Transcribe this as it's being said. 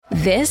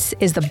This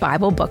is the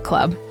Bible Book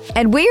Club.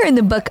 And we're in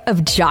the book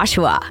of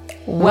Joshua.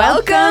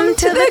 Welcome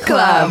to the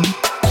club.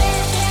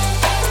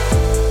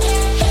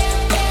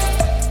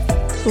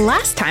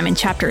 Last time in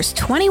chapters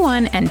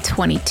 21 and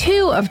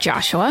 22 of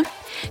Joshua,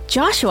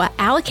 Joshua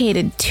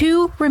allocated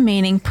 2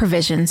 remaining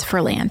provisions for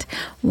land,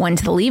 one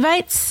to the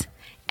Levites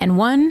and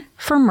one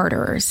for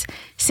murderers.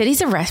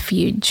 Cities of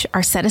refuge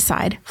are set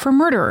aside for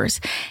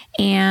murderers.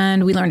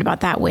 And we learned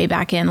about that way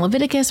back in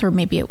Leviticus, or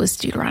maybe it was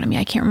Deuteronomy.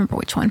 I can't remember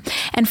which one.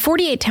 And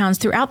 48 towns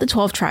throughout the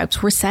 12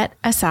 tribes were set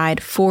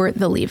aside for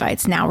the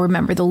Levites. Now,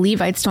 remember, the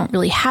Levites don't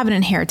really have an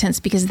inheritance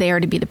because they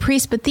are to be the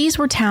priests, but these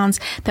were towns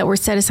that were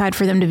set aside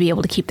for them to be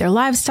able to keep their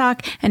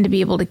livestock and to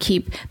be able to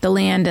keep the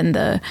land and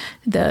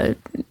the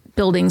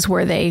buildings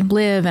where they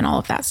live and all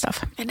of that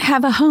stuff. And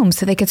have a home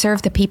so they could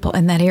serve the people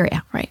in that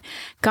area. Right.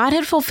 God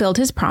had fulfilled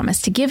his promise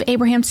to give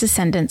Abraham's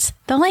descendants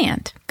the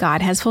land.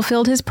 God has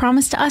fulfilled his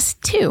promise to us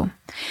too.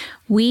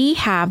 We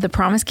have the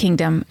promised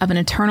kingdom of an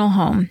eternal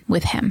home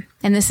with him.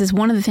 And this is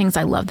one of the things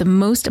I love the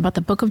most about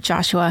the book of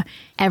Joshua.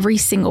 Every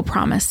single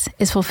promise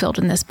is fulfilled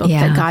in this book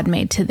that God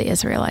made to the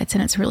Israelites,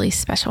 and it's really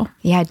special.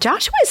 Yeah,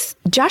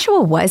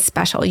 Joshua was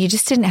special. You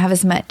just didn't have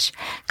as much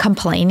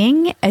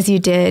complaining as you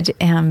did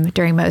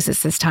during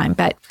Moses' time.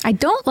 But I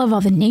don't love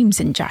all the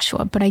names in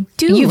Joshua, but I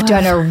do. You've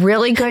done a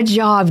really good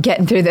job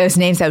getting through those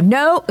names, though.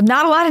 No,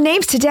 not a lot of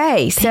names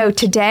today. So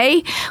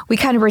today we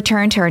kind of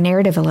return to our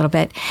narrative a little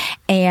bit,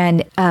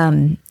 and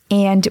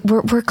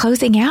we're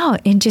closing out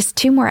in just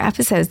 2 more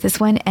episodes, this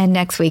one and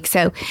next week.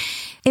 So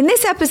in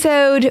this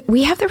episode,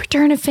 we have the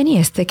return of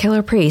Phinehas, the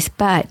killer priest,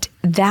 but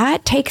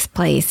that takes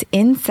place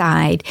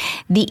inside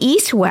the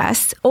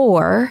East-West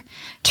or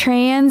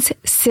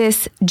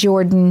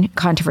Trans-Cisjordan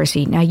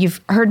controversy. Now, you've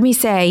heard me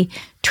say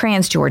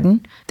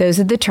Transjordan. Those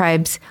are the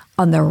tribes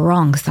on the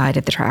wrong side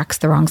of the tracks,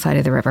 the wrong side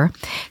of the river.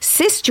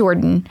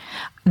 Cisjordan,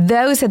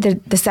 those are the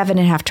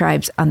 7.5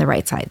 tribes on the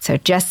right side. So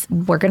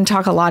we're going to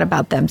talk a lot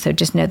about them, so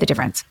just know the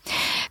difference.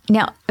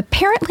 Now,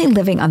 apparently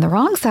living on the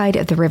wrong side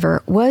of the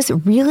river was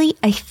really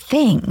a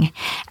thing,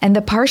 and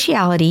the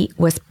partiality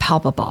was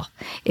palpable.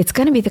 It's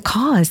going to be the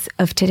cause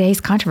of today's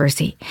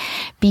controversy.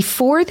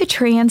 Before the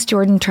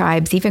Transjordan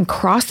tribes even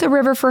cross the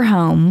river for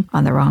home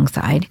on the wrong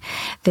side,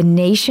 the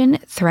nation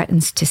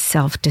threatens to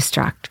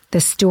self-destruct.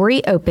 The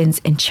story opens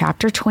in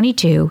chapter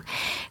 22.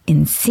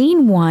 In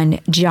scene 1,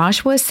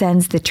 Joshua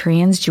sends the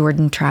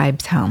Transjordan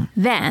tribes home.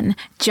 Then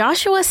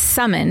Joshua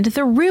summoned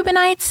the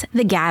Reubenites,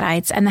 the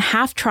Gadites, and the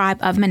half-tribe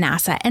of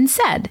Manasseh and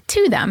said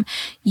to them,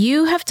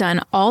 "You have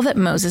done all that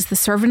Moses, the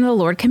servant of the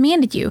Lord,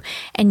 commanded you,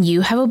 and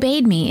you have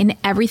obeyed me in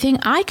everything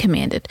I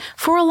commanded.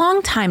 For a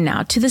long time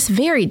now, to this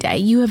very day,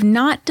 you have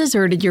not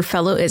deserted your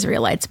fellow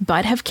Israelites,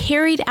 but have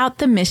carried out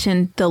the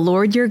mission the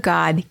Lord your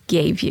God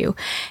gave you.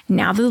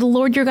 Now that the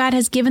Lord your God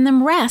has given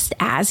them rest,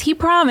 as he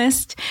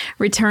promised,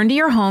 return to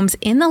your homes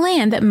in the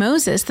land that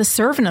Moses, the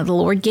servant of the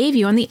Lord, gave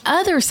you on the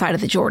other side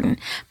of the Jordan.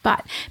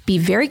 But be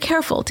very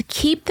careful to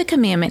keep the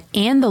commandment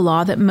and the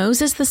law that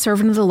Moses, the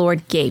servant of the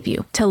Lord, gave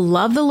you, to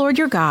love the Lord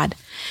your God,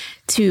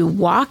 to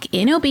walk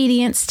in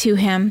obedience to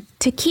him,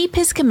 to keep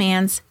his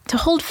commands, to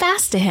hold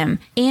fast to him,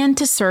 and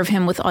to serve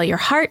him with all your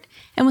heart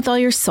and with all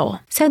your soul."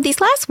 So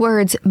these last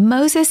words,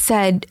 Moses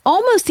said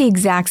almost the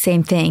exact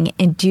same thing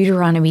in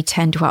Deuteronomy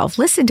 10:12.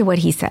 Listen to what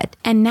he said.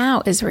 "And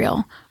now,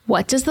 Israel,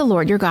 what does the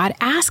Lord your God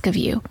ask of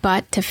you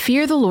but to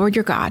fear the Lord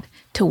your God,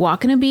 to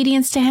walk in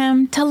obedience to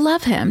him, to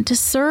love him, to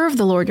serve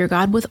the Lord your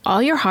God with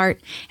all your heart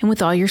and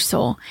with all your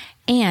soul,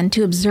 and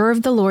to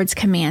observe the Lord's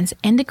commands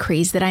and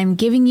decrees that I am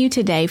giving you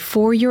today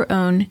for your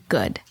own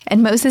good."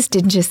 And Moses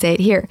didn't just say it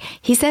here.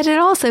 He said it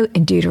also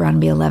in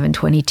Deuteronomy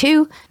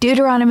 11:22,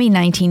 Deuteronomy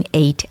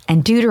 19:8,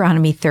 and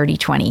Deuteronomy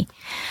 30:20.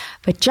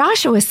 But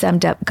Joshua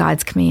summed up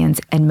God's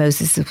commands and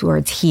Moses'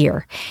 words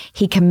here.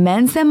 He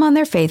commends them on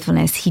their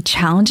faithfulness. He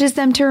challenges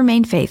them to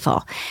remain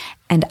faithful.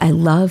 And I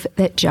love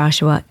that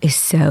Joshua is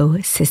so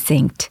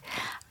succinct.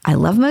 I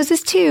love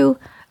Moses too,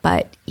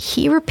 but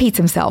he repeats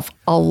himself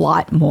a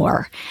lot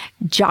more.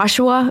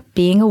 Joshua,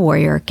 being a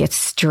warrior, gets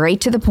straight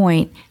to the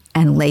point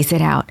and lays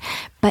it out.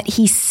 But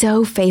he's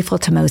so faithful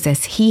to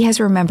Moses. He has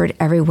remembered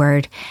every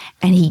word,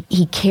 and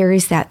he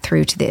carries that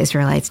through to the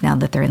Israelites now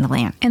that they're in the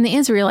land. And the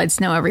Israelites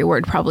know every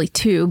word probably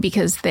too,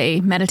 because they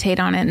meditate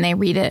on it and they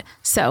read it.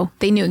 So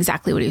they knew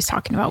exactly what he was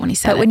talking about when he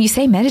said it. But when you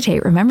say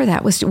meditate, remember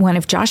that was one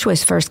of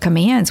Joshua's first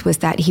commands, was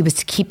that he was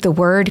to keep the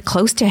word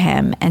close to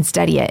him and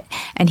study it.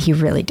 And he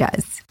really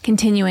does.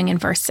 Continuing in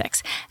verse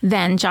 6,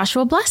 "Then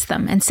Joshua blessed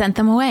them and sent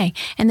them away,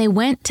 and they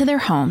went to their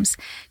homes.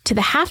 To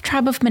the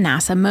half-tribe of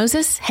Manasseh,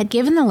 Moses had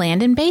given the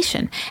land in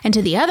Bashan, and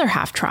to the other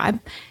half-tribe,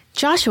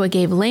 Joshua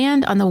gave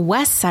land on the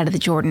west side of the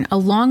Jordan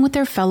along with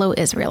their fellow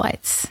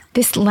Israelites.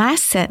 This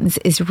last sentence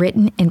is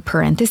written in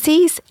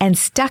parentheses and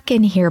stuck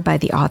in here by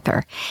the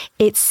author.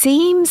 It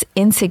seems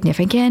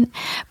insignificant,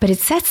 but it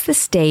sets the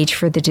stage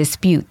for the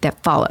dispute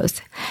that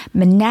follows.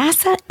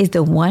 Manasseh is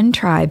the one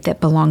tribe that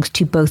belongs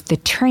to both the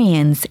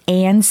trans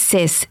and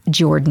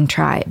cis-Jordan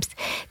tribes.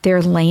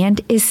 Their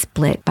land is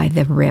split by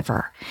the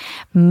river.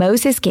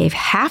 Moses gave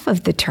half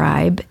of the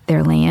tribe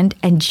their land,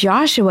 and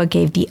Joshua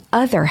gave the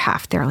other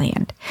half their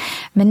land.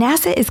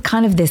 Manasseh is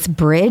kind of this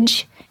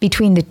bridge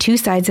between the two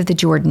sides of the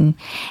Jordan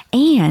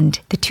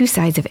and the two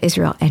sides of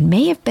Israel, and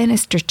may have been a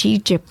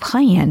strategic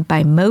plan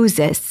by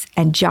Moses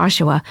and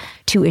Joshua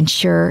to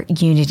ensure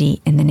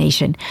unity in the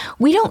nation.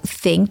 We don't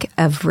think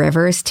of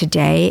rivers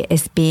today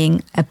as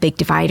being a big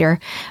divider,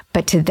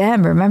 but to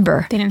them,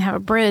 remember, They didn't have a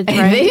bridge,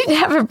 right? they didn't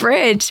have a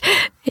bridge.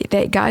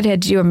 That God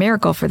had to do a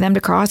miracle for them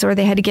to cross, or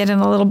they had to get in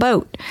a little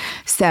boat.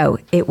 So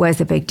it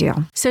was a big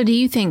deal. So do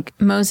you think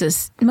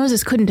Moses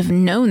couldn't have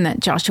known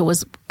that Joshua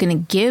was going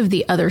to give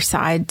the other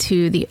side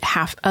to the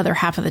other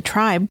half of the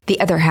tribe? The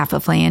other half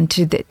of land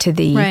to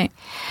the Right.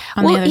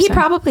 On well, the other he side.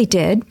 probably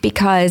did,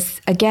 because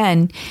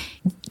again,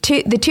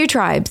 the two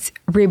tribes,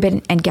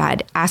 Reuben and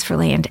Gad, asked for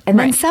land, and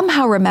then Right.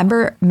 somehow,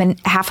 remember,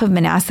 half of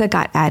Manasseh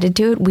got added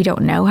to it. We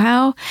don't know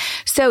how.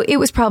 So it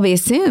was probably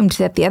assumed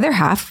that the other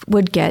half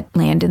would get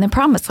land in the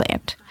promised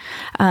land.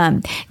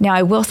 Now,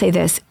 I will say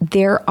this: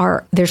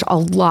 there's a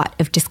lot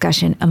of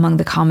discussion among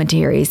the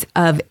commentaries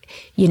of,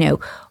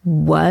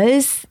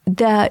 was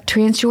the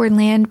Transjordan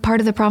land part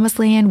of the promised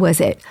land? Was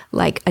it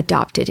like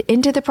adopted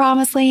into the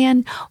promised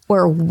land,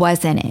 or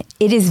wasn't it?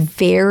 It is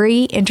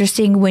very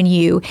interesting when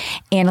you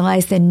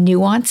analyze the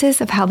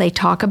nuances of how they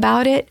talk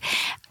about it,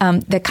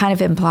 that kind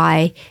of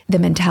imply the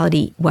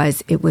mentality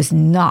was it was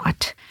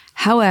not.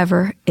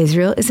 However,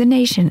 Israel is a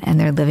nation and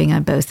they're living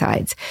on both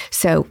sides.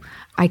 So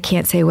I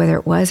can't say whether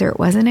it was or it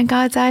wasn't in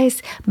God's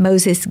eyes.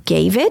 Moses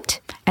gave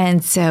it,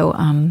 and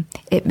so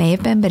it may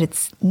have been, but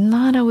it's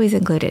not always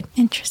included.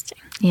 Interesting.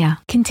 Yeah.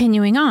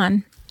 Continuing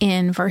on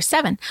in verse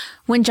 7,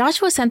 when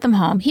Joshua sent them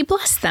home, he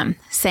blessed them,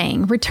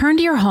 saying, "Return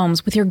to your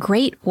homes with your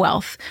great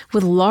wealth,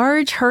 with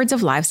large herds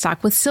of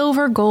livestock, with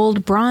silver,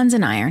 gold, bronze,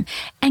 and iron,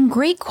 and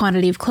great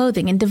quantity of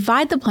clothing, and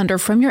divide the plunder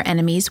from your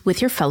enemies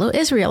with your fellow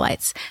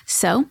Israelites."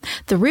 So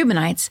the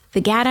Reubenites,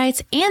 the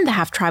Gadites, and the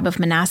half-tribe of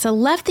Manasseh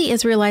left the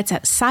Israelites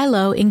at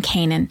Shiloh in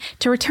Canaan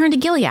to return to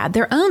Gilead,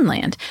 their own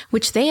land,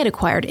 which they had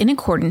acquired in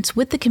accordance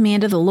with the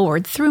command of the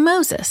Lord through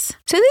Moses.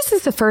 So this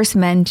is the first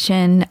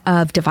mention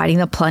of dividing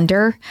the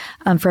plunder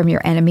from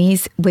your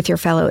enemies with your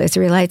fellow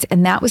Israelites.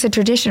 And that was a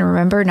tradition.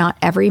 Remember, not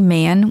every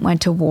man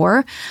went to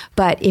war,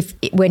 but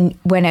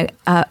when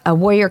a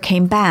warrior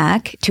came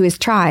back to his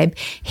tribe,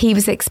 he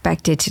was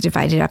expected to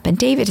divide it up. And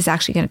David is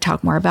actually going to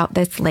talk more about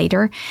this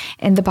later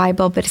in the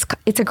Bible, but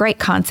it's a great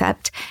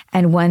concept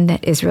and one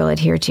that Israel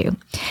adhered to.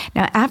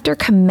 Now, after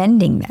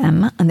commending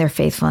them on their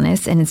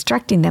faithfulness and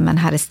instructing them on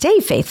how to stay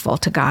faithful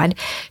to God,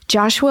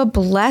 Joshua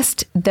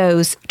blessed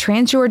those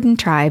Transjordan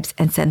tribes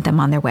and sent them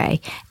on their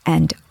way.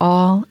 And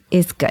all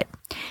is good.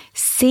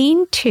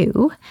 Scene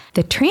 2,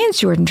 the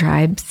Transjordan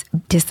tribes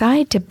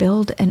decide to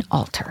build an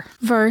altar.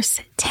 Verse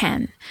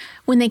 10.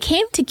 When they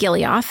came to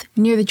Gileath,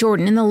 near the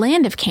Jordan in the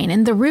land of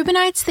Canaan, the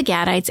Reubenites, the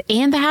Gadites,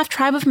 and the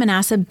half-tribe of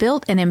Manasseh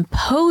built an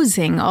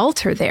imposing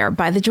altar there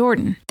by the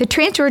Jordan. The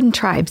Transjordan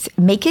tribes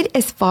make it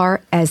as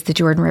far as the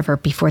Jordan River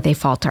before they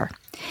falter.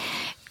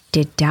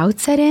 Did doubt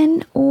set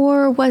in,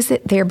 or was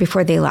it there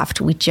before they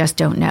left? We just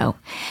don't know.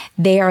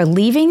 They are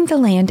leaving the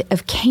land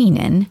of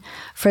Canaan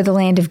for the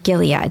land of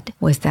Gilead.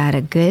 Was that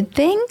a good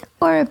thing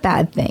or a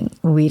bad thing?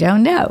 We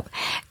don't know.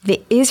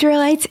 The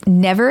Israelites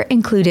never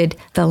included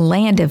the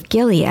land of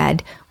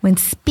Gilead when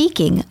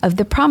speaking of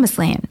the promised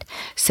land.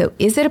 So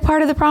is it a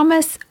part of the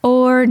promise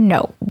or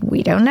no?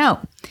 We don't know.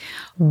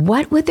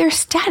 What would their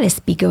status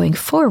be going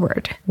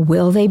forward?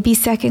 Will they be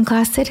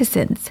second-class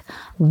citizens?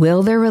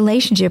 Will their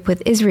relationship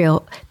with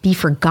Israel be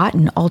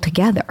forgotten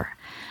altogether?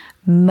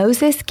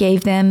 Moses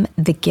gave them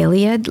the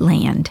Gilead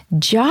land.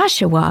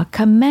 Joshua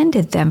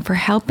commended them for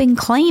helping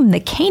claim the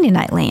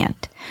Canaanite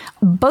land.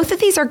 Both of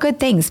these are good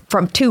things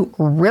from two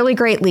really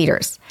great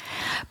leaders.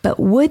 But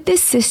would the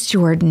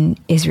Cisjordan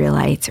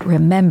Israelites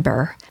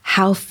remember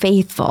how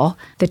faithful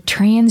the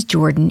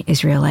Transjordan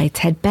Israelites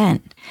had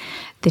been?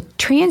 The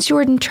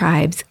Transjordan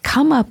tribes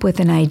come up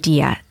with an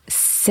idea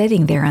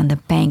sitting there on the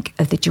bank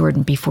of the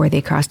Jordan before they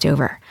crossed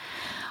over.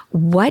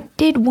 What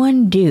did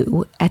one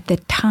do at the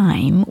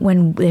time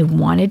when they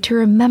wanted to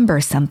remember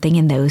something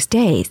in those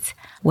days?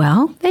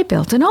 Well, they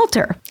built an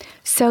altar.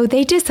 So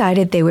they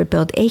decided they would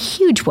build a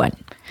huge one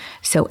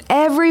so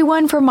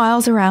everyone for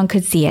miles around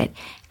could see it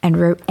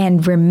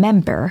and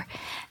remember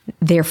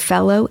their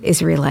fellow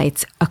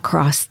Israelites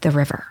across the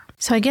river.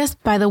 So I guess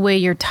by the way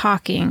you're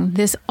talking,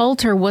 this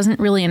altar wasn't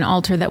really an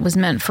altar that was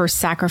meant for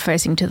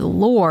sacrificing to the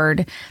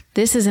Lord.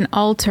 This is an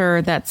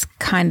altar that's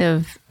kind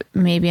of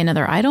maybe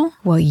another idol?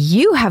 Well,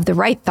 you have the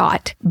right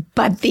thought,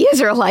 but the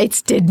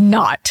Israelites did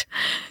not.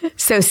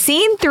 So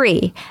scene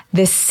 3,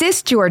 the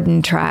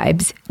Cisjordan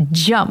tribes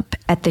jump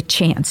at the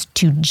chance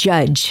to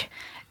judge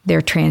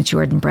their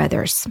Transjordan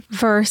brothers.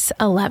 Verse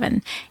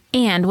 11.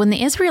 And when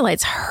the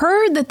Israelites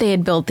heard that they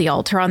had built the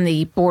altar on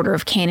the border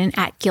of Canaan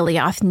at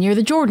Gilead near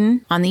the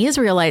Jordan, on the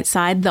Israelite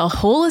side, the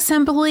whole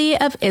assembly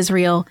of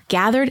Israel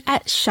gathered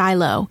at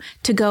Shiloh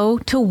to go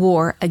to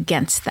war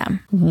against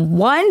them.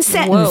 One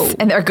sentence,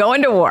 and they're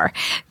going to war.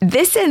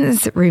 This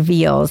sentence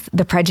reveals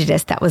the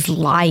prejudice that was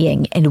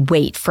lying in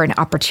wait for an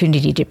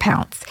opportunity to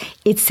pounce.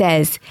 It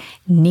says,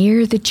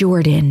 near the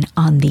Jordan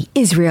on the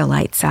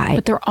Israelite side.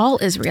 But they're all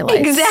Israelites.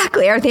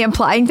 Exactly. Are they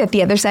implying that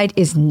the other side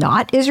is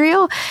not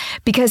Israel?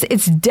 Because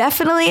it's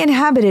definitely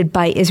inhabited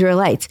by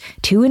Israelites,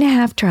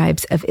 2.5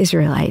 tribes of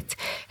Israelites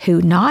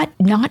who not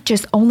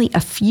just only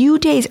a few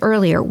days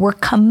earlier were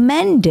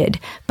commended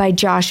by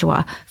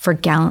Joshua for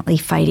gallantly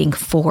fighting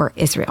for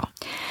Israel.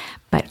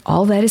 But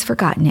all that is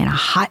forgotten in a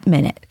hot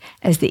minute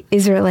as the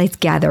Israelites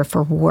gather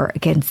for war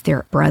against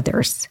their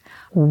brothers.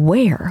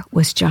 Where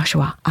was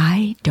Joshua?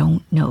 I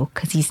don't know,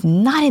 because he's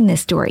not in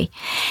this story.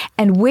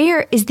 And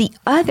where is the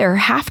other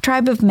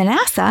half-tribe of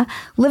Manasseh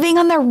living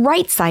on the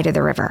right side of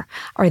the river?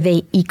 Are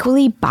they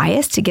equally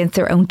biased against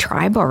their own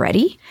tribe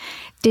already?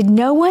 Did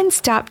no one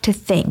stop to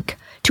think,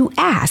 to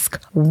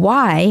ask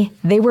why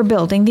they were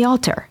building the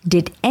altar?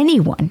 Did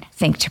anyone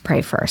think to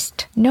pray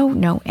first?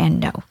 No,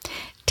 and no.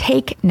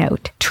 Take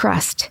note,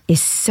 trust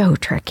is so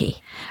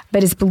tricky.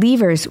 But as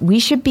believers, we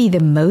should be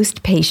the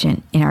most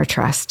patient in our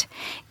trust,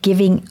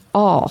 giving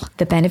all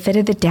the benefit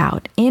of the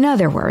doubt. In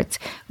other words,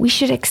 we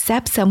should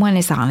accept someone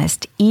as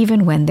honest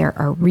even when there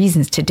are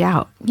reasons to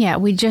doubt. Yeah,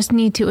 we just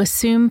need to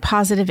assume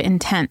positive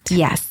intent.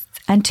 Yes.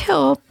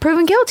 Until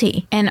proven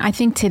guilty. And I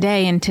think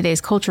today, in today's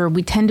culture,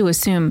 we tend to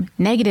assume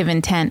negative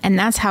intent, and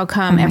that's how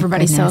come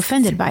everybody's so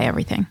offended by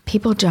everything.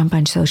 People jump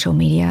on social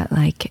media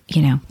like,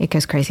 it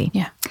goes crazy.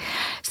 Yeah.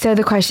 So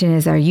the question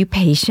is, are you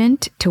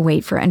patient to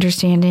wait for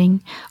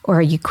understanding, or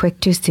are you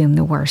quick to assume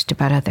the worst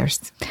about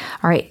others?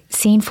 All right,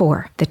 scene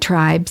 4, the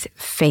tribes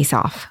face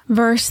off.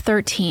 Verse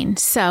 13.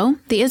 So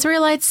the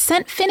Israelites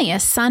sent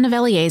Phinehas, son of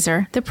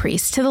Eleazar, the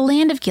priest, to the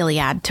land of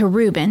Gilead, to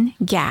Reuben,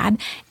 Gad,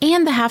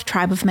 and the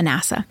half-tribe of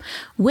Manasseh.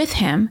 With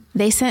him,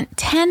 they sent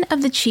 10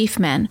 of the chief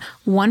men,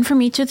 one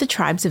from each of the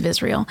tribes of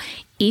Israel,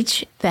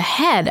 each the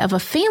head of a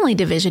family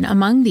division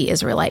among the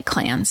Israelite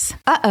clans.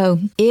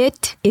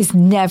 It is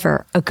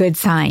never a good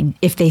sign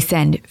if they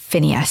send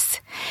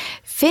Phinehas.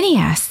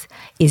 Phinehas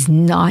is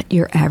not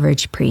your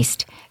average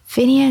priest.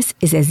 Phinehas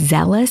is a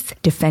zealous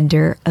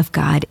defender of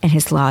God and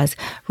his laws.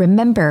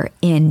 Remember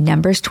in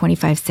Numbers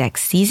 25:6,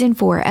 season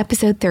 4,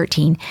 episode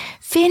 13,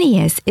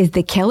 Phinehas is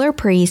the killer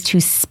priest who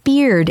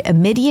speared a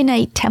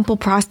Midianite temple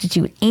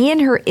prostitute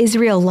and her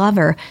Israel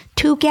lover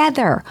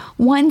together.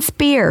 One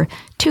spear,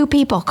 2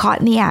 people caught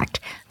in the act.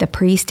 The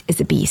priest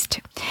is a beast.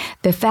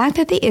 The fact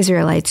that the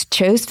Israelites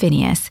chose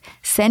Phinehas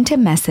sent a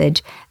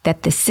message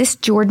that the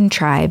Cisjordan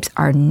tribes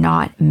are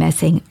not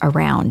messing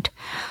around.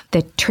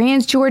 The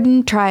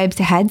Transjordan tribes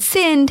had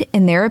sinned,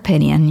 in their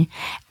opinion,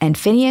 and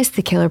Phinehas,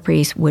 the killer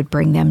priest, would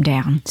bring them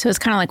down. So it's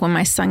kind of like when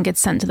my son gets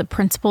sent to the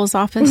principal's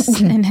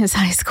office in his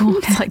high school.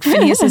 It's like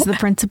Phinehas is the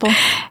principal.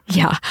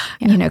 Yeah.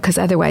 Because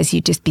otherwise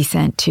you'd just be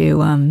sent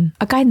to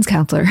a guidance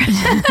counselor.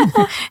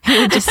 He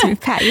would just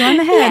pat you on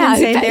the head and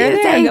say,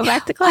 there, go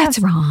back to class. That's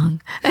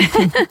wrong.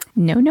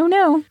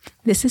 No.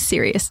 This is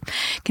serious.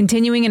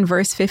 Continuing in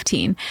verse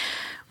 15.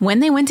 When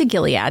they went to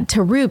Gilead,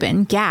 to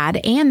Reuben, Gad,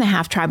 and the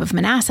half-tribe of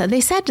Manasseh, they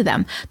said to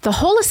them, the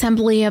whole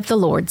assembly of the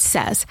Lord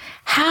says,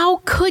 how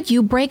could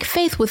you break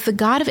faith with the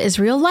God of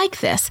Israel like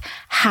this?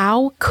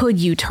 How could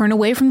you turn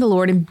away from the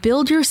Lord and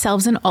build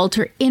yourselves an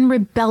altar in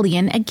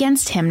rebellion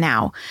against him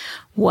now?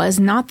 Was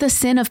not the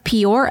sin of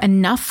Peor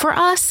enough for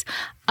us?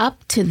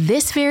 Up to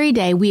this very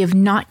day, we have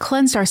not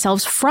cleansed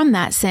ourselves from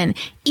that sin,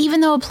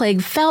 even though a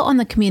plague fell on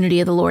the community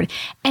of the Lord.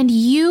 And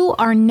you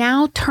are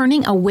now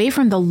turning away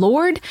from the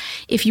Lord?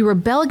 If you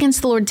rebel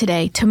against the Lord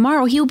today,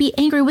 tomorrow he will be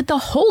angry with the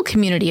whole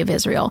community of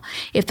Israel.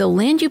 If the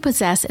land you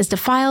possess is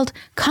defiled,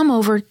 come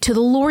over to the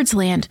Lord's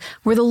land,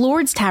 where the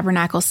Lord's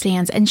tabernacle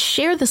stands, and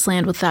share this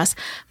land with us.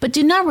 But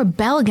do not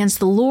rebel against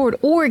the Lord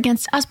or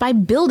against us by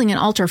building an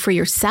altar for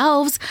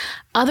yourselves,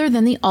 other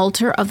than the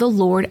altar of the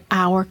Lord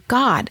our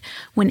God.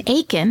 When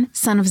Achan,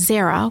 son of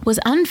Zerah, was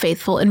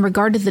unfaithful in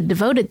regard to the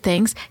devoted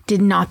things, did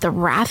not the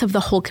wrath of the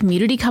whole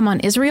community come on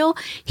Israel?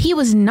 He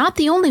was not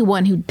the only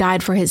one who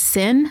died for his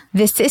sin.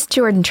 The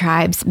Cisjordan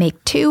tribes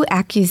make 2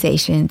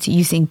 accusations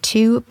using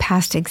 2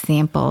 past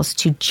examples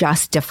to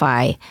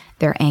justify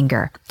their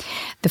anger.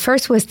 The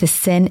first was the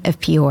sin of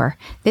Peor.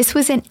 This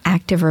was an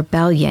act of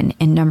rebellion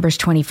in Numbers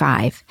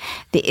 25.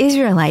 The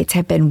Israelites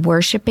had been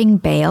worshiping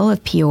Baal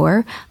of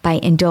Peor by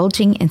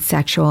indulging in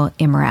sexual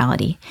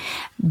immorality.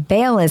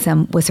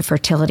 Baalism was a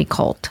fertility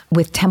cult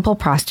with temple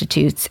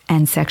prostitutes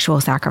and sexual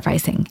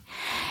sacrificing.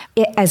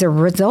 As a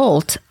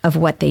result of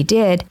what they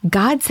did,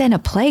 God sent a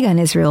plague on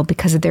Israel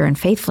because of their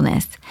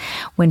unfaithfulness.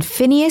 When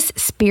Phinehas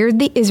speared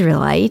the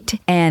Israelite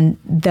and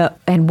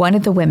one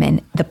of the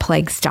women, the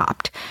plague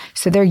stopped.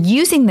 So they're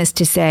using this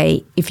to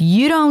say, if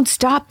you don't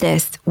stop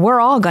this,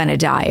 we're all going to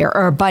die,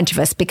 or a bunch of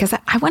us, because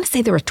I want to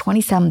say there were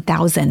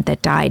 27,000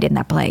 that died in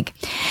that plague.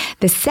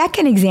 The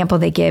second example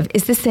they give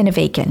is the sin of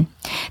Achan.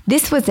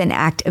 This was an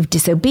act of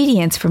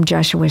disobedience from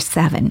Joshua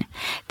 7.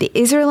 The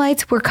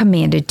Israelites were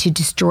commanded to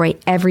destroy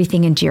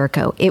everything in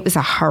Jericho. It was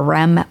a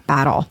harem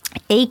battle.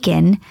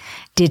 Achan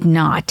did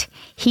not.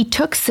 He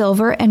took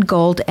silver and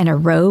gold and a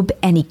robe,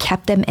 and he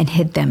kept them and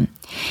hid them.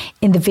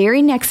 In the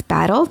very next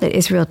battle that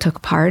Israel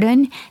took part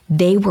in,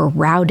 they were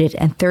routed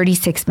and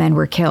 36 men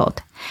were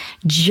killed.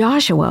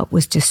 Joshua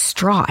was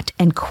distraught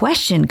and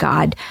questioned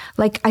God,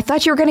 like, I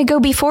thought you were going to go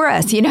before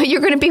us.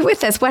 You're going to be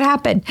with us. What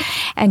happened?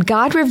 And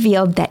God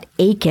revealed that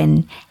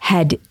Achan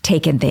had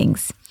taken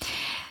things.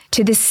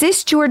 To the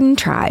Cisjordan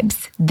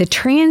tribes, the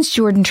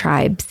Transjordan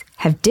tribes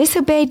have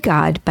disobeyed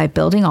God by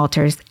building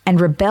altars and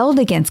rebelled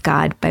against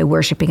God by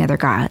worshiping other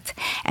gods.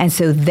 And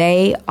so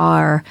they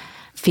are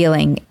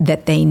feeling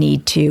that they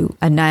need to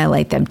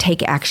annihilate them,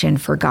 take action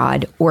for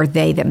God, or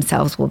they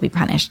themselves will be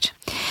punished.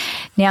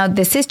 Now,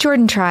 the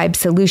Cisjordan tribe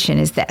solution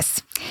is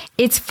this.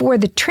 It's for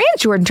the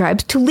Transjordan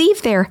tribes to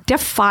leave their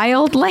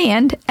defiled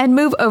land and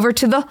move over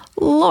to the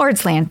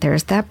Lord's land.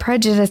 There's that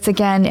prejudice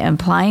again,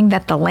 implying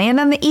that the land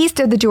on the east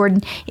of the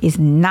Jordan is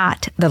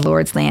not the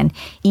Lord's land,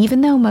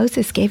 even though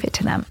Moses gave it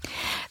to them.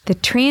 The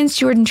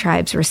Transjordan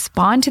tribes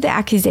respond to the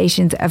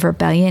accusations of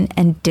rebellion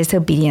and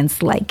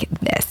disobedience like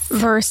this.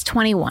 Verse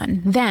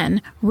 21,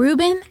 Then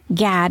Reuben,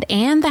 Gad,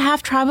 and the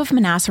half-tribe of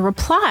Manasseh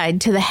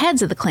replied to the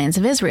heads of the clans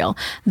of Israel,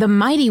 The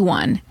mighty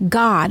one,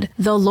 God,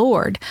 the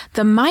Lord.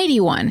 The mighty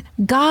one,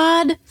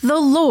 God, the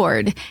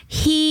Lord.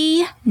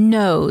 He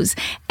knows.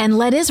 And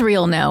let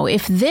Israel know,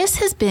 if this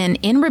has been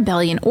in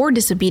rebellion or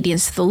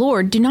disobedience to the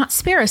Lord, do not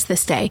spare us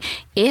this day.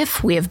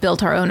 If we have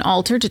built our own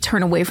altar to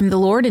turn away from the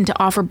Lord and to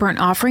offer burnt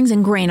offerings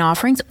and grain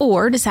offerings,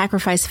 or to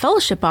sacrifice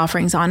fellowship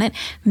offerings on it,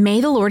 may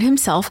the Lord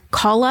himself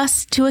call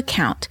us to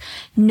account.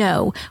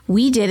 No,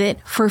 we did it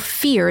for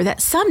fear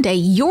that someday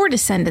your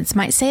descendants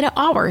might say to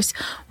ours,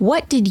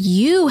 What did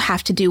you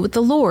have to do with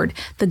the Lord,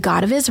 the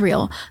God of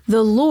Israel?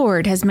 The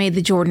Lord has made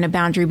the Jordan a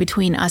boundary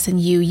between us and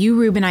you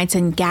Reubenites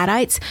and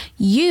Gadites.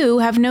 You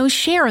have no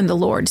share in the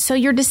Lord, so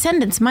your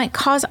descendants might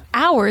cause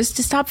ours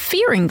to stop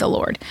fearing the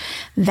Lord.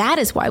 That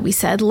is why we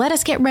said, Let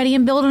us get ready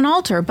and build an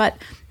altar, but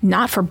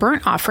not for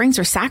burnt offerings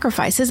or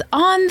sacrifices.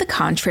 On the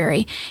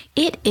contrary,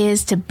 it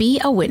is to be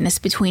a witness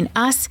between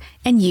us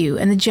and you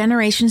and the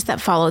generations that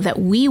follow that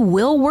we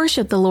will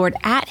worship the Lord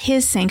at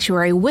his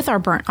sanctuary with our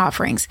burnt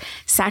offerings,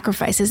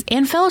 sacrifices,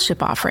 and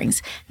fellowship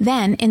offerings.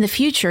 Then, in the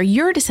future,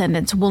 your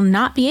descendants will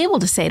not be able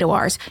to say to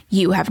ours,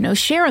 You have no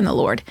share in the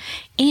Lord.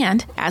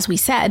 And, as we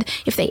said,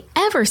 if they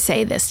ever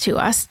say this to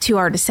us, to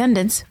our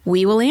descendants,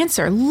 we will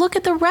answer, Look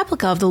at the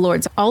replica of the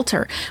Lord's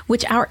altar,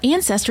 which our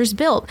ancestors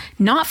built,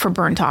 not for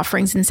burnt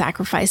offerings and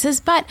sacrifices,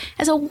 but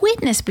as a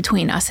witness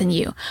between us and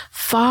you.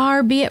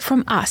 Far be it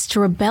from us to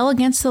rebel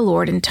against the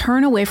Lord and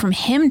turn away from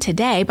him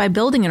today by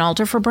building an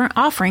altar for burnt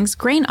offerings,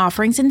 grain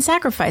offerings, and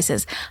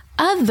sacrifices,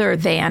 other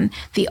than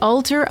the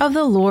altar of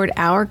the Lord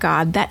our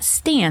God that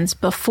stands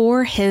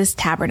before his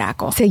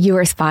tabernacle. So you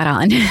were spot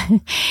on.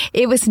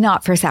 It was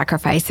not for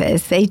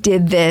sacrifices. They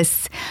did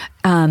this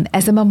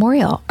as a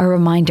memorial, a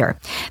reminder.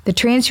 The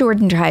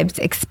Transjordan tribes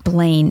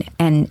explain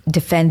and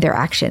defend their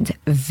actions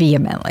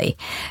vehemently.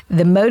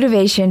 The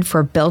motivation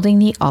for building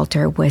the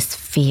altar was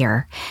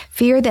fear.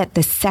 Fear that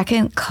the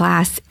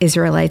second-class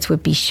Israelites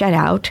would be shut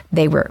out.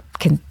 They were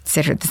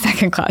considered the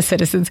second-class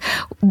citizens,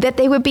 that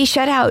they would be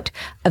shut out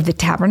of the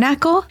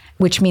tabernacle,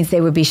 which means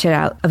they would be shut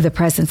out of the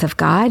presence of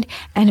God,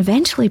 and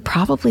eventually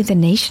probably the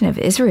nation of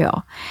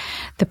Israel.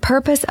 The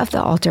purpose of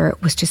the altar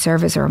was to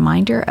serve as a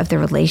reminder of the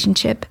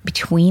relationship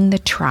between the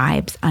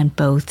tribes on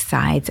both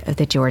sides of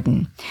the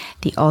Jordan.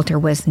 The altar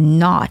was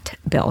not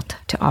built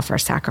to offer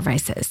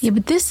sacrifices. Yeah,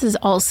 but this is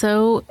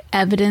also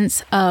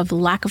evidence of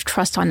lack of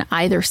trust on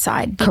either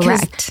side.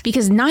 Correct.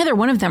 Because neither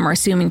one of them are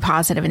assuming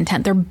positive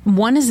intent.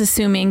 One is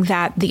assuming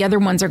that the other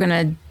ones are going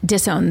to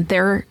disown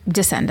their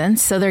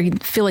descendants, so they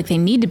feel like they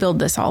need to build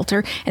this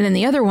altar. And then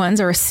the other ones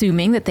are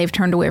assuming that they've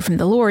turned away from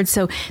the Lord.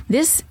 So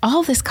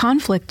all this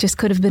conflict just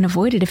could have been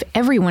avoided if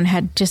everyone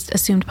had just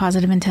assumed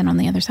positive intent on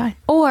the other side.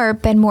 Or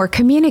been more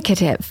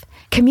communicative.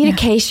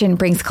 Communication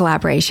brings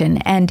collaboration,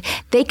 and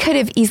they could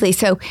have easily.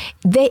 So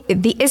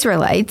the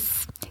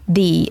Israelites,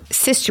 the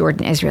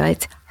Cisjordan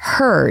Israelites,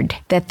 heard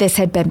that this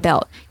had been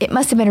built. It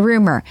must have been a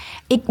rumor.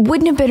 It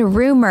wouldn't have been a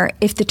rumor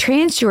if the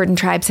Transjordan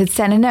tribes had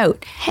sent a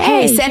note.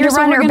 Hey, send a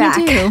runner back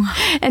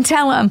and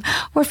tell them,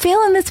 we're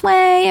feeling this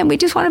way and we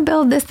just want to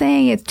build this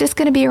thing. It's just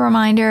going to be a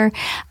reminder.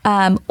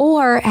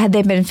 Or had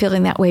they been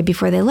feeling that way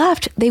before they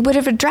left, they would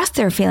have addressed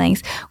their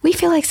feelings. We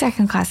feel like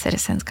second-class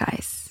citizens,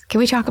 guys. Can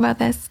we talk about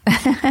this?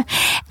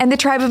 And the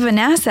tribe of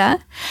Manasseh,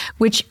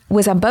 which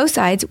was on both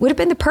sides, would have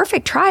been the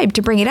perfect tribe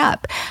to bring it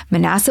up.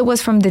 Manasseh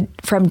was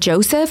from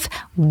Joseph,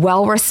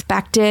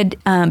 well-respected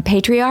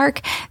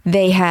patriarch.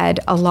 They had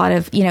a lot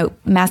of,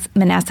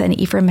 Manasseh and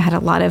Ephraim had a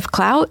lot of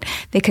clout.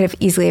 They could have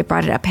easily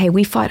brought it up. Hey,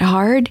 we fought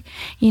hard.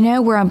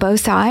 We're on both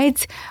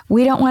sides.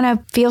 We don't want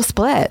to feel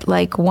split,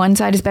 like one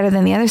side is better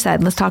than the other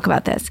side. Let's talk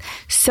about this.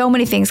 So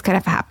many things could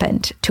have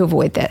happened to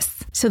avoid this.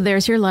 So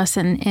there's your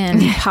lesson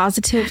in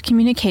positive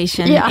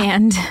communication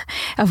and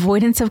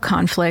avoidance of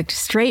conflict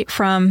straight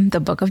from the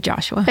book of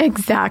Joshua.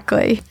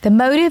 Exactly. The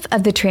motive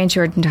of the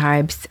Transjordan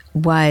tribes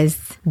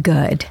was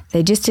good.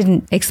 They just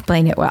didn't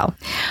explain it well.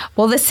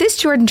 Well, the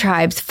Cisjordan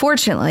tribes,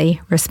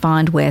 fortunately,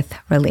 respond with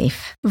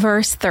relief.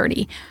 Verse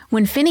 30.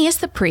 When Phinehas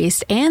the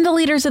priest and the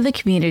leaders of the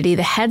community,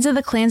 the heads of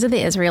the clans of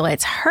the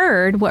Israelites,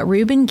 heard what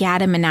Reuben,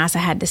 Gad, and Manasseh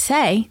had to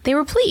say, they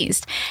were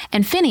pleased.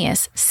 And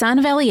Phinehas, son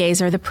of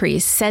Eleazar the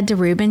priest, said to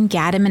Reuben,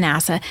 Gad, and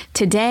Manasseh,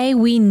 today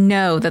we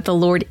know that the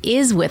Lord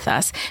is with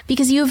us,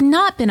 because you have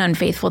not been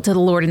unfaithful to the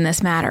Lord in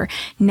this matter.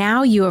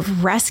 Now you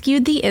have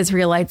rescued the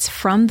Israelites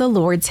from the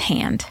Lord's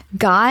hand.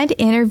 God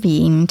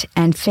intervened,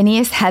 and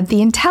Phinehas had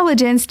the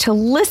intelligence to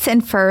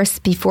listen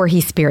first before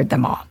he spared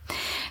them all.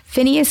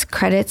 Phinehas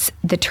credits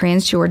the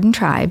Transjordan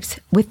tribes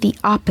with the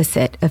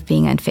opposite of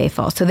being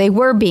unfaithful. So they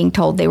were being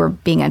told they were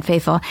being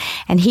unfaithful,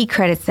 and he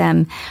credits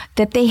them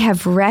that they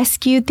have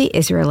rescued the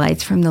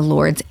Israelites from the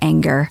Lord's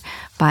anger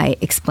by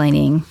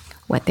explaining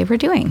what they were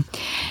doing.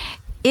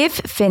 If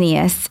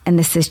Phinehas and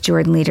the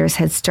Cisjordan leaders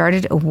had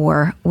started a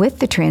war with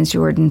the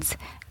Transjordans,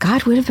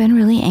 God would have been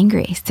really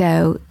angry.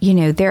 So,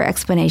 their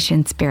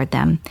explanation spared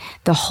them,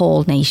 the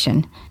whole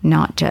nation,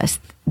 not just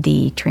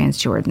the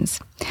Transjordans.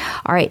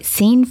 All right,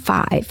 scene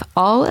 5.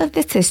 All of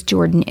the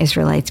Cisjordan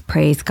Israelites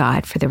praise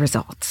God for the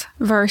results.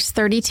 Verse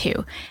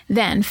 32.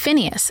 Then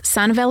Phinehas,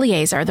 son of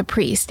Eleazar the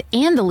priest,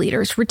 and the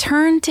leaders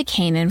returned to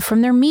Canaan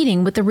from their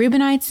meeting with the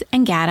Reubenites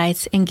and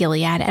Gadites in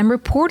Gilead and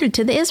reported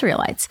to the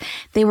Israelites.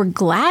 They were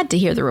glad to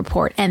hear the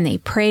report, and they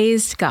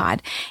praised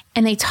God.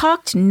 And they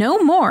talked no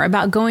more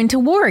about going to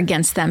war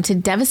against them to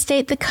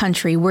devastate the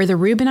country where the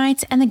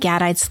Reubenites and the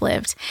Gadites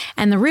lived.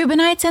 And the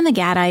Reubenites and the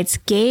Gadites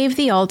gave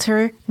the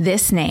altar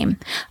this name,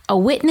 a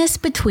witness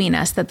between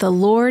us that the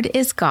Lord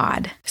is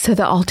God. So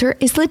the altar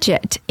is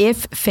legit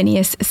if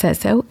Phinehas says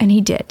so, and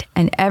he did,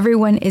 and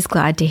everyone is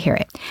glad to hear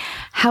it.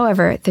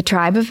 However, the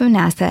tribe of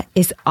Manasseh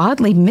is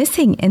oddly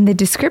missing in the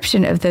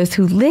description of those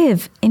who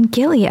live in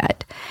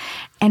Gilead.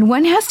 And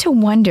one has to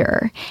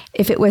wonder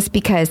if it was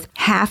because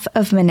half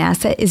of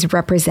Manasseh is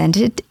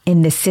represented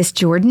in the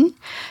Cisjordan,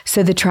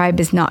 so the tribe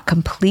is not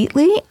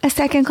completely a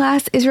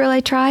second-class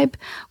Israelite tribe,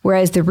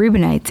 whereas the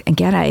Reubenites and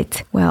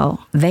Gadites,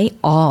 well, they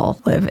all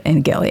live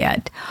in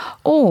Gilead.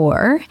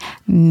 Or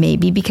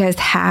maybe because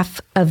half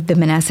of the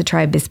Manasseh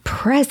tribe is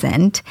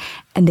present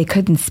and they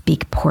couldn't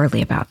speak poorly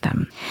about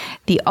them.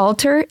 The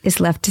altar is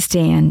left to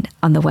stand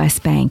on the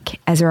West Bank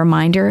as a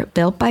reminder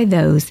built by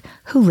those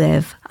who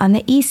live on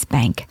the East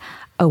Bank,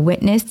 a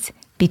witness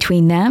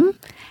between them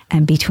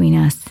and between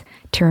us,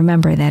 to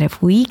remember that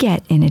if we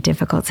get in a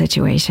difficult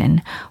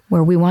situation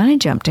where we want to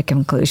jump to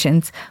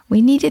conclusions,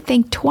 we need to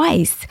think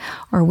twice,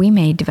 or we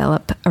may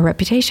develop a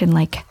reputation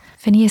like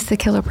Phinehas the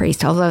killer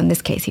priest, although in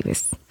this case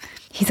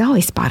he's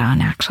always spot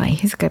on, actually.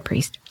 He's a good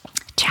priest.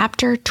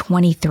 Chapter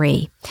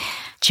 23,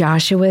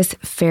 Joshua's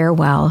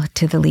farewell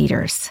to the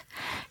leaders.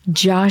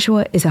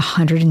 Joshua is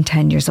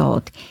 110 years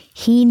old.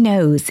 He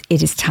knows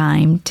it is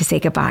time to say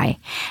goodbye.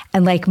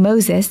 And like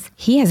Moses,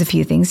 he has a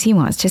few things he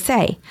wants to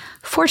say.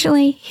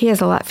 Fortunately, he has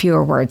a lot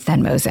fewer words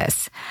than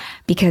Moses,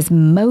 because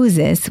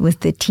Moses was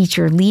the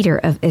teacher leader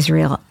of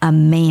Israel, a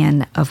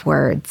man of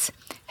words,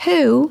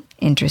 who,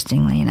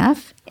 interestingly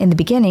enough, in the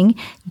beginning,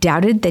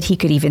 doubted that he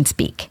could even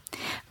speak.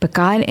 But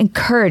God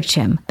encouraged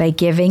him by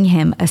giving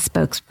him a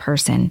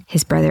spokesperson,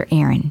 his brother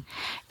Aaron.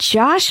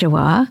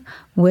 Joshua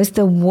was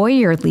the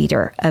warrior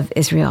leader of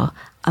Israel,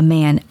 a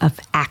man of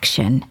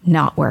action,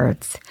 not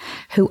words,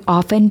 who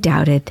often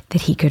doubted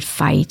that he could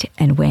fight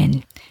and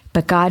win.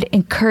 But God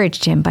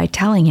encouraged him by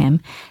telling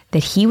him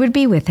that he would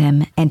be with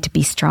him and to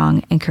be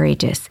strong and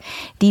courageous.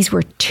 These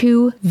were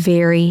two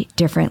very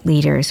different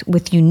leaders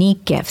with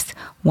unique gifts,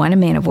 one a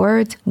man of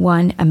words,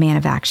 one a man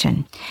of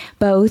action,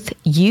 both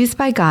used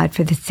by God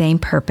for the same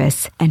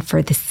purpose and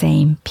for the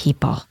same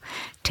people,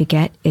 to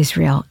get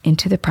Israel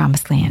into the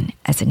promised land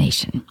as a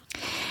nation.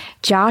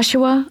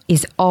 Joshua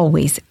is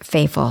always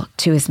faithful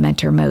to his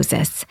mentor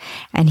Moses,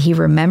 and he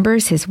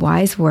remembers his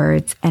wise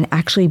words and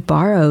actually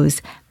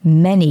borrows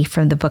many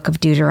from the book of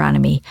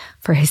Deuteronomy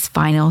for his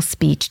final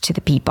speech to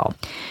the people.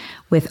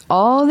 With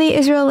all the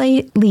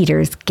Israelite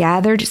leaders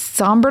gathered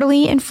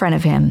somberly in front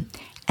of him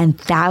and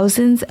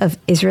thousands of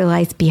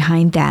Israelites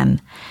behind them,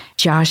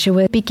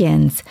 Joshua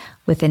begins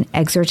with an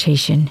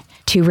exhortation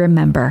to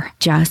remember,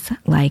 just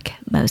like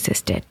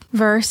Moses did.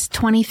 Verse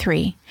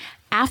 23.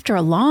 After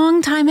a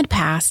long time had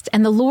passed,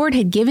 and the Lord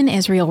had given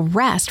Israel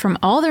rest from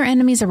all their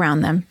enemies around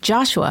them,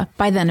 Joshua,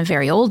 by then a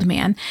very old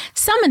man,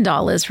 summoned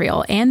all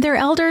Israel and their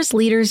elders,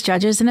 leaders,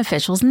 judges, and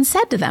officials, and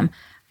said to them,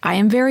 I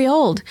am very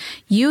old.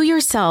 You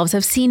yourselves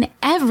have seen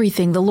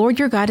everything the Lord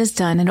your God has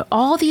done in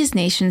all these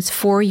nations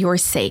for your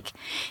sake.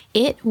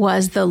 It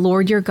was the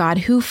Lord your God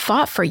who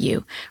fought for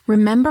you.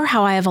 Remember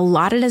how I have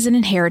allotted as an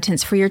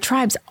inheritance for your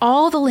tribes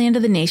all the land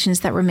of the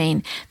nations that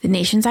remain, the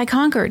nations I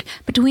conquered,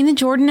 between the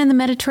Jordan and the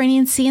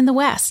Mediterranean Sea in the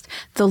west.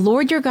 The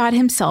Lord your God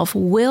himself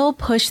will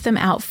push them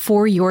out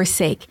for your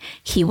sake.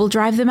 He will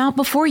drive them out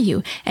before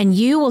you, and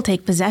you will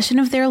take possession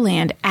of their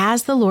land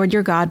as the Lord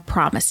your God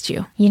promised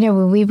you. You know,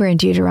 when we were in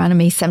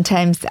Deuteronomy,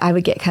 sometimes I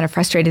would get kind of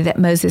frustrated that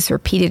Moses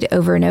repeated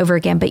over and over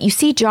again, but you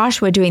see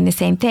Joshua doing the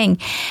same thing.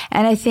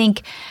 And I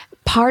think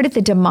part of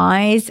the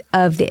demise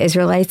of the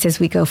Israelites as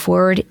we go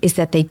forward is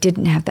that they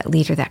didn't have that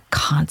leader that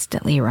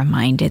constantly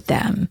reminded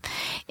them.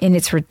 In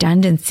its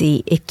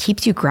redundancy, it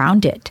keeps you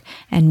grounded,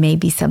 and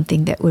maybe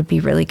something that would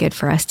be really good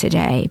for us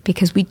today,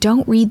 because we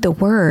don't read the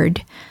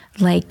word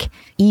like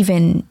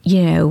even,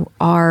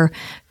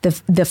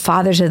 the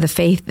fathers of the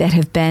faith that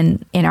have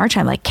been in our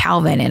time, like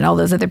Calvin and all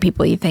those other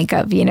people you think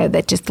of,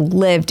 that just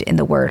lived in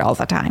the word all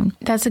the time.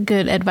 That's a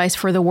good advice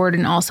for the word,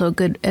 and also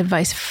good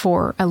advice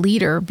for a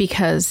leader,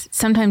 because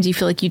sometimes you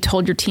feel like you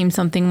told your team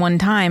something one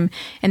time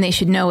and they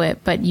should know it,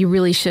 but you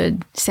really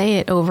should say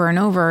it over and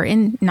over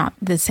in not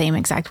the same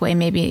exact way,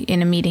 maybe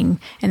in a meeting,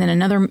 and then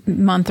another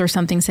month or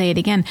something, say it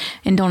again,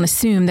 and don't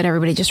assume that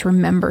everybody just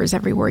remembers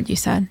every word you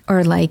said.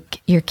 Or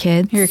like your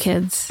kids.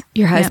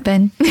 Your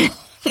husband. Yep.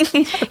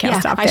 Okay, I'll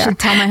stop there. I should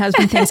tell my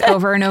husband things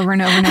over and over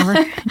and over and over.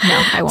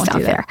 No, I won't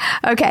do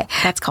that. Okay.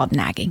 That's called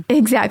nagging.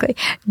 Exactly.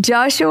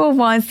 Joshua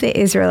wants the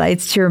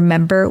Israelites to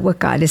remember what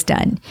God has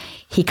done.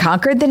 He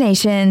conquered the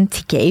nations,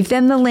 he gave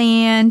them the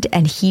land,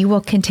 and he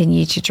will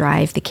continue to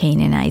drive the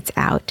Canaanites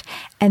out,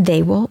 and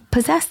they will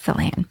possess the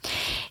land.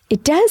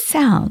 It does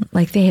sound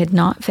like they had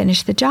not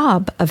finished the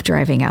job of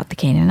driving out the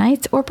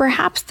Canaanites, or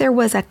perhaps there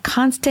was a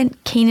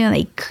constant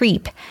Canaanite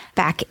creep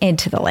back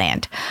into the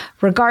land.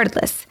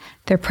 Regardless,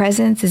 their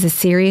presence is a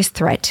serious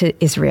threat to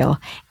Israel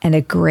and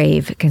a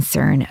grave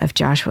concern of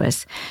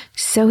Joshua's.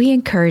 So he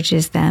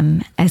encourages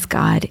them as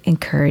God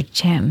encouraged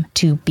him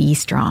to be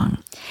strong.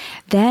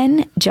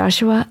 Then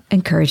Joshua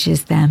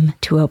encourages them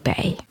to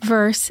obey.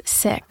 Verse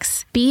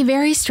 6, Be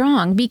very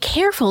strong. Be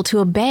careful to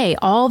obey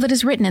all that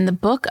is written in the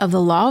book of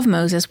the law of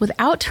Moses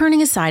without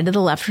turning aside to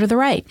the left or the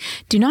right.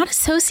 Do not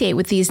associate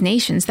with these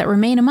nations that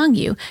remain among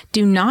you.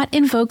 Do not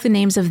invoke the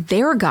names of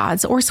their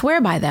gods or swear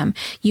by them.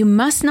 You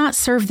must not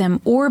serve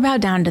them or bow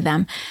down to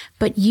them,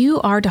 but you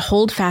are to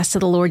hold fast to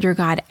the Lord your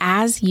God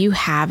as you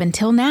have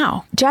until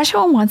now.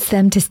 Joshua wants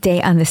them to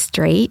stay on the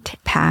straight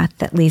path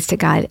that leads to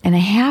God. And I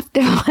have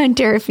to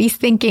wonder if he's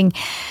thinking,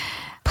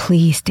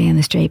 please stay on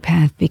the straight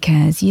path,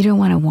 because you don't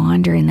want to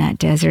wander in that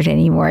desert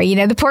anymore.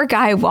 The poor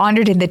guy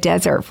wandered in the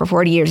desert for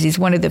 40 years. He's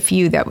one of the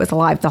few that was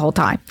alive the whole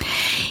time.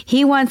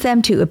 He wants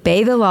them to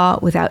obey the law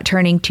without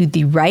turning to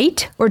the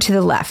right or to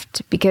the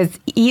left, because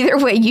either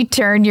way you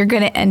turn, you're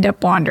going to end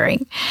up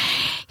wandering.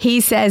 He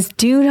says,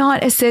 do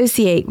not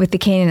associate with the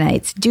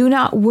Canaanites. Do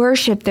not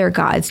worship their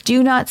gods.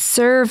 Do not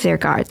serve their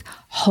gods.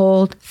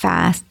 Hold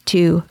fast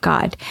to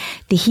God.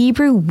 The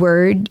Hebrew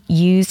word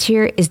used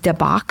here is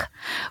dabak,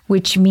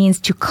 which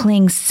means to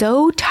cling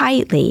so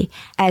tightly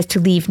as to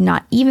leave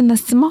not even the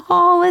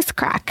smallest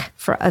crack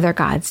for other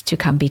gods to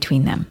come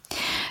between them.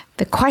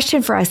 The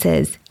question for us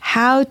is,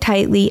 how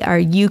tightly are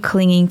you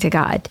clinging to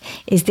God?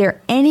 Is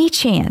there any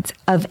chance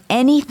of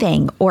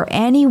anything or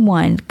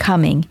anyone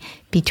coming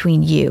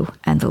between you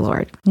and the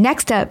Lord?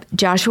 Next up,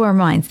 Joshua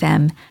reminds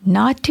them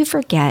not to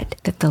forget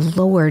that the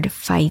Lord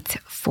fights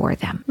for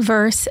them.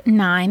 Verse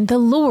 9, The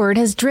Lord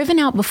has driven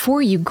out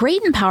before you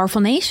great and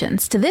powerful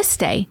nations. To this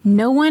day,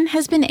 no one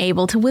has been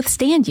able to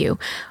withstand you.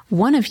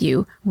 One of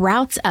you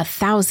routs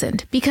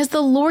 1,000, because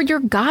the Lord your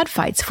God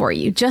fights for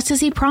you, just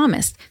as he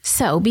promised.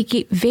 So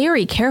be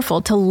very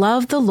careful to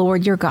love the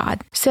Lord your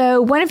God.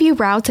 So one of you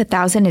routs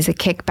 1,000 is a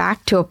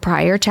kickback to a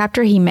prior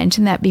chapter. He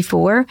mentioned that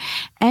before.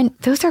 And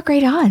those are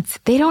great odds.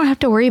 They don't have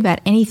to worry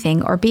about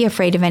anything or be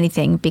afraid of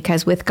anything,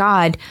 because with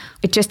God,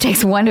 it just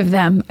takes one of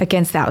them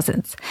against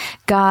thousands.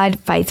 God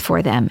fights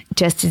for them,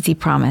 just as he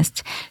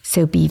promised.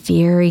 So be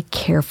very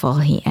careful,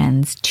 he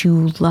ends,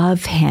 to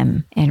love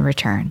him in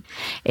return.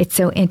 It's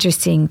so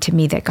interesting to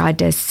me that God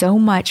does so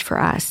much for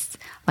us,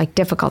 like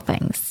difficult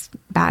things,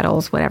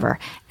 battles, whatever.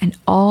 And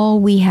all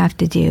we have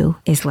to do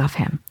is love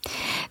him.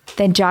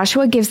 Then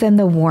Joshua gives them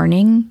the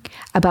warning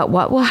about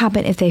what will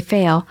happen if they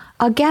fail,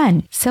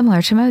 again,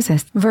 similar to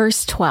Moses.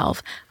 Verse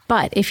 12,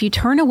 But if you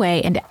turn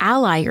away and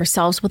ally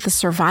yourselves with the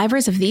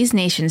survivors of these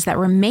nations that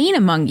remain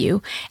among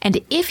you,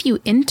 and if you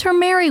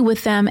intermarry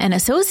with them and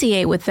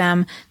associate with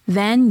them,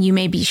 then you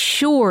may be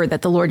sure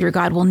that the Lord your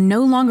God will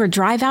no longer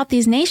drive out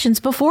these nations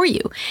before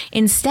you.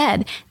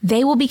 Instead,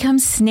 they will become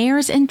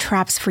snares and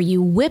traps for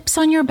you, whips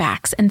on your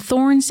backs and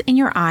thorns in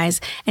your eyes,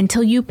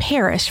 until you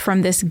perish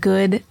from this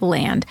good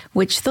land,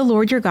 which the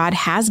Lord your God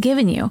has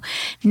given you.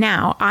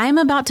 Now, I am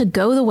about to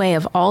go the way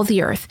of all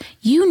the earth.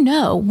 You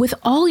know with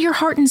all your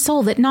heart and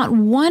soul that not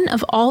one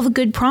of all the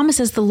good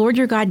promises the Lord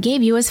your God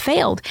gave you has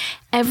failed.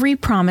 Every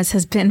promise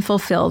has been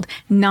fulfilled.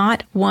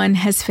 Not one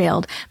has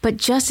failed. But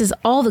just as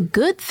all the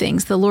good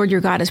things the Lord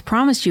your God has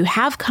promised you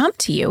have come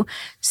to you,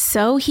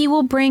 so he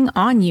will bring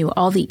on you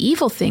all the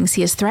evil things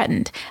he has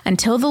threatened,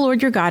 until the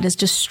Lord your God has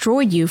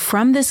destroyed you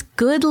from this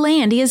good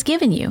land he has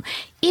given you.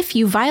 If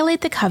you violate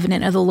the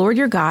covenant of the Lord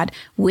your God,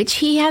 which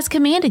he has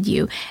commanded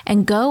you,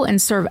 and go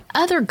and serve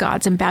other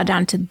gods and bow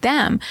down to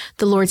them,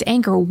 the Lord's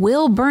anger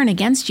will burn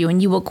against you, and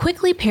you will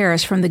quickly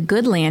perish from the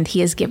good land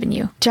he has given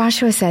you.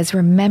 Joshua says,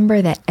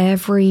 remember that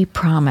every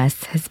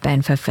promise has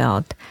been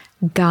fulfilled.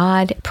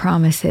 God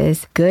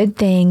promises good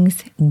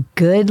things,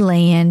 good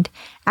land,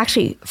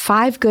 actually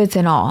 5 goods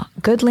in all.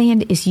 Good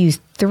land is used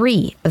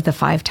 3 of the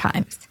 5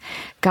 times.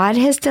 God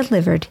has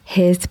delivered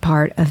his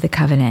part of the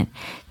covenant.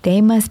 They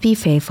must be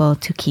faithful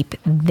to keep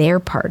their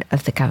part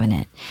of the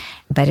covenant.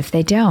 But if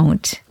they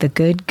don't, the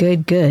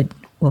good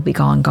will be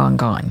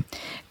gone.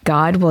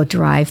 God will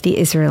drive the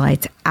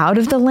Israelites out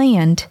of the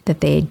land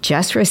that they had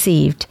just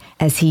received,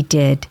 as he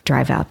did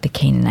drive out the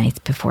Canaanites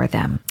before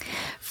them.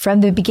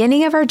 From the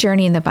beginning of our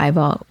journey in the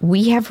Bible,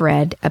 we have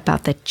read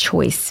about the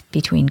choice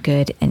between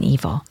good and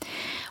evil.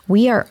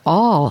 We are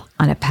all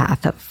on a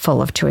path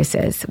full of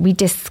choices. We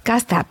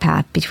discussed that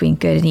path between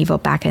good and evil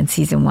back in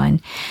season 1.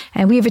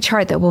 And we have a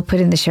chart that we'll put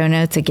in the show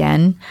notes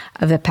again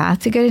of the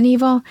path to good and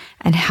evil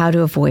and how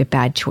to avoid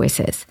bad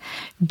choices.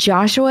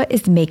 Joshua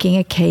is making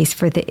a case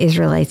for the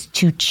Israelites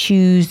to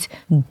choose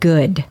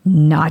good,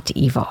 not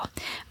evil.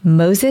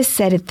 Moses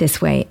said it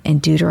this way in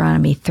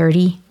Deuteronomy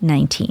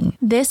 30:19.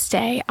 This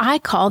day I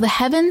call the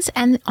heavens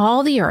and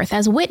all the earth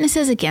as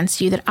witnesses against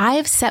you that I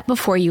have set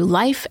before you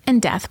life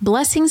and death,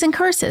 blessings and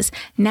curses.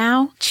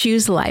 Now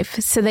choose life,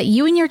 so that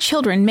you and your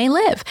children may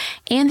live,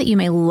 and that you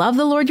may love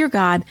the Lord your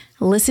God,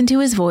 listen to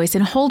his voice,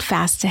 and hold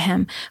fast to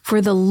him.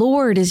 For the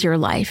Lord is your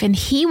life, and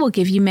he will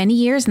give you many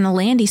years in the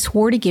land he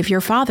swore to give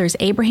your fathers,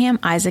 Abraham,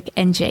 Isaac,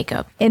 and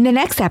Jacob. In the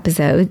next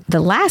episode, the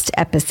last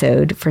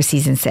episode for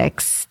season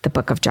 6, the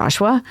book of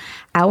Joshua,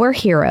 our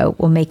hero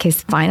will make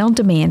his final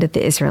demand of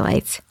the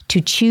Israelites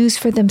to choose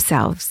for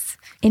themselves,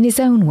 in his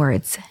own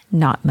words,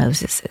 not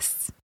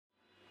Moses's.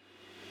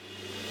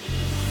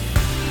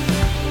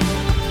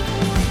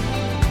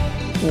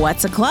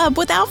 What's a club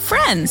without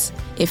friends?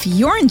 If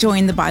you're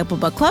enjoying the Bible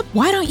Book Club,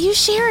 why don't you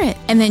share it?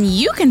 And then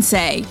you can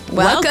say,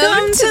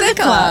 Welcome to the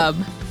club.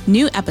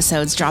 New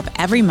episodes drop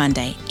every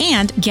Monday,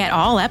 and get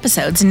all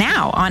episodes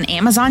now on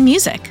Amazon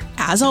Music.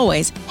 As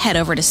always, head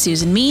over to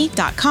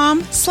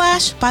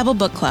susanme.com/Bible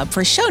Book Club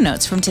for show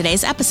notes from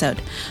today's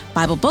episode.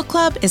 Bible Book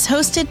Club is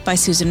hosted by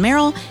Susan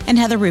Merrill and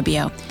Heather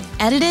Rubio,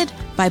 edited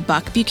by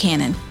Buck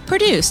Buchanan,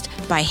 produced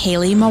by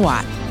Haley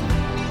Mawat.